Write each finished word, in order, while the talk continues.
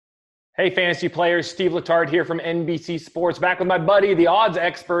Hey, fantasy players, Steve Letarte here from NBC Sports, back with my buddy, the odds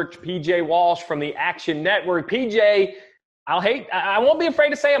expert, PJ Walsh from the Action Network. PJ, I won't be afraid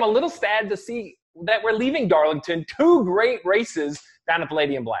to say I'm a little sad to see that we're leaving Darlington. Two great races down at the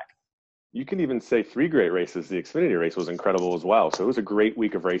Lady in Black. You can even say three great races. The Xfinity race was incredible as well. So it was a great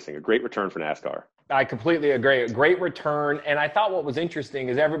week of racing, a great return for NASCAR. I completely agree. A great return. And I thought what was interesting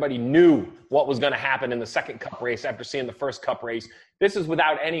is everybody knew what was going to happen in the second Cup race after seeing the first Cup race. This is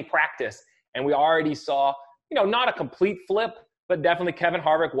without any practice. And we already saw, not a complete flip, but definitely Kevin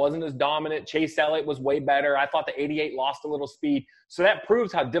Harvick wasn't as dominant. Chase Elliott was way better. I thought the 88 lost a little speed. So that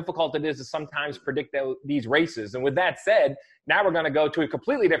proves how difficult it is to sometimes predict these races. And with that said, now we're going to go to a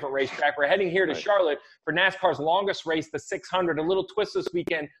completely different racetrack. We're heading here to Charlotte for NASCAR's longest race, the 600. A little twist this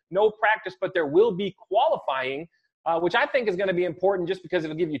weekend. No practice, but there will be qualifying, which I think is going to be important just because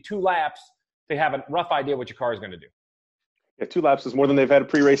it'll give you 2 laps to have a rough idea what your car is going to do. Yeah, 2 laps is more than they've had a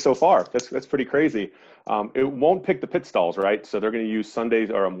pre-race so far. That's pretty crazy. It won't pick the pit stalls, right? So they're going to use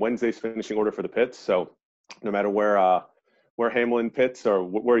Sundays or Wednesday's finishing order for the pits. So no matter where Hamlin pits or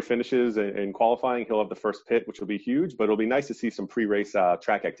where he finishes in qualifying, he'll have the first pit, which will be huge. But it'll be nice to see some pre-race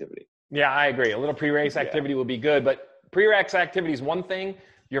track activity. Yeah, I agree. A little pre-race activity will be good. But pre-race activity is one thing.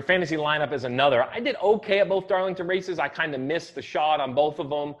 Your fantasy lineup is another. I did okay at both Darlington races. I kind of missed the shot on both of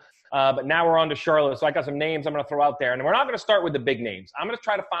them. But now we're on to Charlotte. So I got some names I'm going to throw out there. And we're not going to start with the big names. I'm going to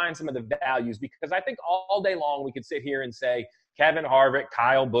try to find some of the values because I think all day long we could sit here and say Kevin Harvick,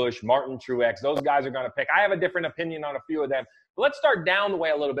 Kyle Busch, Martin Truex, those guys are going to pick. I have a different opinion on a few of them. But let's start down the way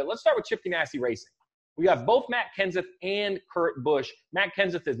a little bit. Let's start with Chip Ganassi Racing. We have both Matt Kenseth and Kurt Busch. Matt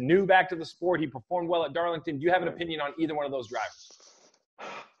Kenseth is new back to the sport. He performed well at Darlington. Do you have an opinion on either one of those drivers?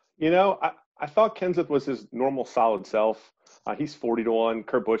 I thought Kenseth was his normal solid self. He's 40-1.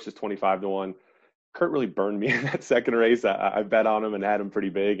 Kurt Busch is 25-1. Kurt really burned me in that second race. I bet on him and had him pretty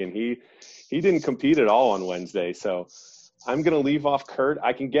big, and he didn't compete at all on Wednesday. So I'm going to leave off Kurt.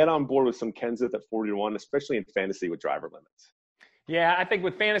 I can get on board with some Kenseth at 40-1, especially in fantasy with driver limits. Yeah, I think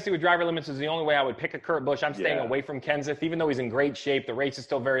with fantasy with driver limits is the only way I would pick a Kurt Busch. I'm staying away from Kenseth, even though he's in great shape. The race is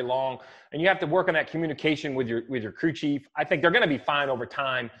still very long, and you have to work on that communication with your crew chief. I think they're going to be fine over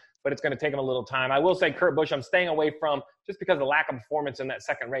time, but it's going to take him a little time. I will say Kurt Busch I'm staying away from just because of the lack of performance in that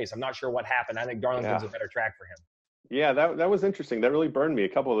second race. I'm not sure what happened. I think Darlington's a better track for him. Yeah, that was interesting. That really burned me. A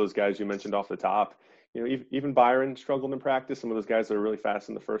couple of those guys you mentioned off the top. Even Byron struggled in practice. Some of those guys that are really fast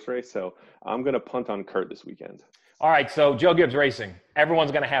in the first race. So I'm going to punt on Kurt this weekend. All right, so Joe Gibbs Racing.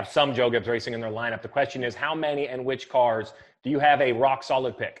 Everyone's going to have some Joe Gibbs Racing in their lineup. The question is, how many and which cars do you have a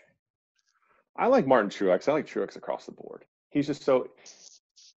rock-solid pick? I like Martin Truex. I like Truex across the board. He's just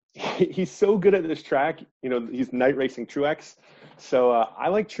he's so good at this track. He's night racing Truex. So I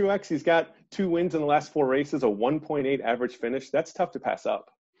like Truex. He's got 2 wins in the last 4 races, a 1.8 average finish. That's tough to pass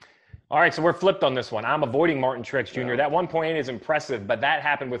up. All right, so we're flipped on this one. I'm avoiding Martin Truex Jr. That 1.8 is impressive, but that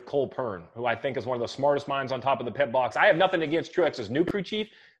happened with Cole Pearn, who I think is one of the smartest minds on top of the pit box. I have nothing against Truex's new crew chief,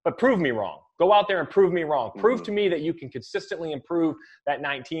 but prove me wrong. Go out there and prove me wrong. Prove to me that you can consistently improve that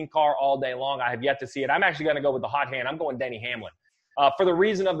 19 car all day long. I have yet to see it. I'm actually going to go with the hot hand. I'm going Denny Hamlin. For the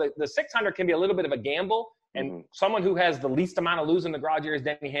reason of the 600 can be a little bit of a gamble, and someone who has the least amount of losing the garage here is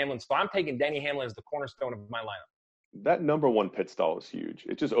Denny Hamlin. So I'm taking Denny Hamlin as the cornerstone of my lineup. That number 1 pit stall is huge.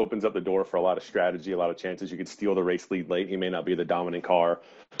 It just opens up the door for a lot of strategy, a lot of chances. You could steal the race lead late. He may not be the dominant car.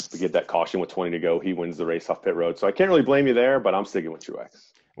 We get that caution with 20 to go. He wins the race off pit road. So I can't really blame you there, but I'm sticking with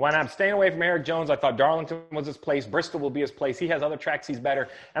Truex. When I'm staying away from Eric Jones, I thought Darlington was his place. Bristol will be his place. He has other tracks he's better.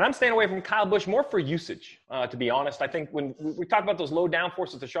 And I'm staying away from Kyle Busch more for usage, to be honest. I think when we talk about those low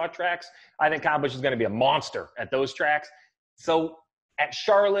downforce at the short tracks, I think Kyle Busch is going to be a monster at those tracks. So at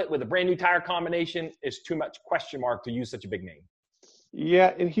Charlotte with a brand new tire combination, is too much question mark to use such a big name.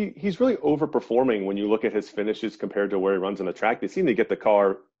 Yeah, and he's really overperforming when you look at his finishes compared to where he runs on the track. They seem to get the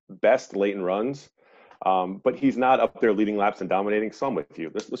car best late in runs. But he's not up there leading laps and dominating. So I'm with you.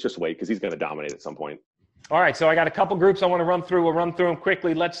 Let's just wait because he's going to dominate at some point. All right, so I got a couple groups I want to run through. We'll run through them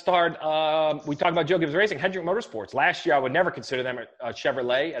quickly. Let's start. We talked about Joe Gibbs Racing, Hendrick Motorsports. Last year, I would never consider them a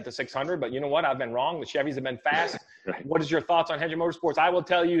Chevrolet at the 600, but you know what? I've been wrong. The Chevys have been fast. Right. What is your thoughts on Hendrick Motorsports? I will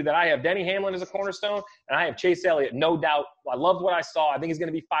tell you that I have Denny Hamlin as a cornerstone, and I have Chase Elliott, no doubt. I loved what I saw. I think he's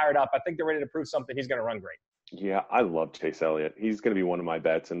going to be fired up. I think they're ready to prove something. He's going to run great. Yeah, I love Chase Elliott. He's going to be one of my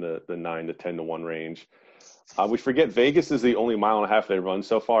bets in the 9 to 10 to 1 range. We forget Vegas is the only mile and a half they've run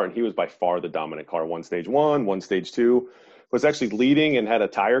so far, and he was by far the dominant car. One stage 2, was actually leading and had a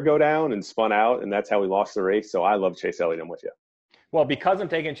tire go down and spun out, and that's how he lost the race. So I love Chase Elliott. I'm with you. Well, because I'm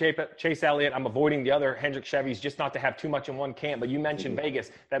taking Chase Elliott, I'm avoiding the other Hendrick Chevys just not to have too much in one camp. But you mentioned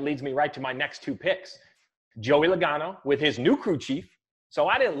Vegas. That leads me right to my next 2 picks. Joey Logano with his new crew chief, So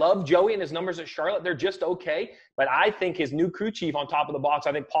I didn't love Joey and his numbers at Charlotte. They're just okay. But I think his new crew chief on top of the box,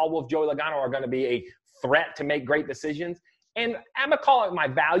 I think Paul Wolf, Joey Logano are going to be a threat to make great decisions. And I'm going to call it my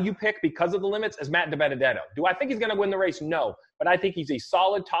value pick because of the limits as Matt DiBenedetto. Do I think he's going to win the race? No. But I think he's a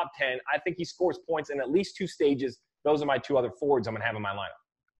solid top 10. I think he scores points in at least 2 stages. Those are my 2 other Fords I'm going to have in my lineup.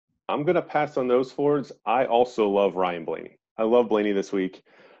 I'm going to pass on those Fords. I also love Ryan Blaney. I love Blaney this week.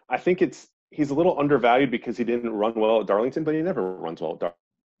 I think he's a little undervalued because he didn't run well at Darlington, but he never runs well at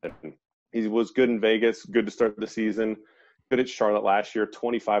Darlington. He was good in Vegas, good to start the season, good at Charlotte last year,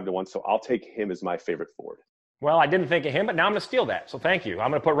 25-1. So I'll take him as my favorite Ford. Well, I didn't think of him, but now I'm going to steal that. So thank you.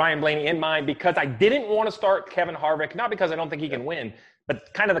 I'm going to put Ryan Blaney in mine because I didn't want to start Kevin Harvick, not because I don't think he can win,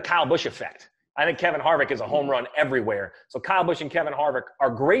 but kind of the Kyle Busch effect. I think Kevin Harvick is a home run everywhere. So Kyle Busch and Kevin Harvick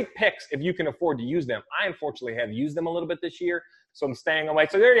are great picks if you can afford to use them. I unfortunately have used them a little bit this year, so I'm staying away.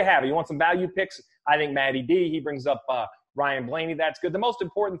 So there you have it. You want some value picks? I think Matty D, he brings up Ryan Blaney. That's good. The most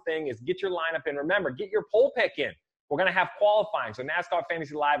important thing is get your lineup in. Remember, get your pole pick in. We're going to have qualifying. So NASCAR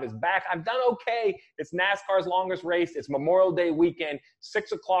Fantasy Live is back. I've done okay. It's NASCAR's longest race. It's Memorial Day weekend,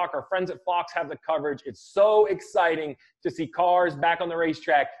 6 o'clock. Our friends at Fox have the coverage. It's so exciting to see cars back on the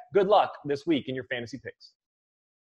racetrack. Good luck this week in your fantasy picks.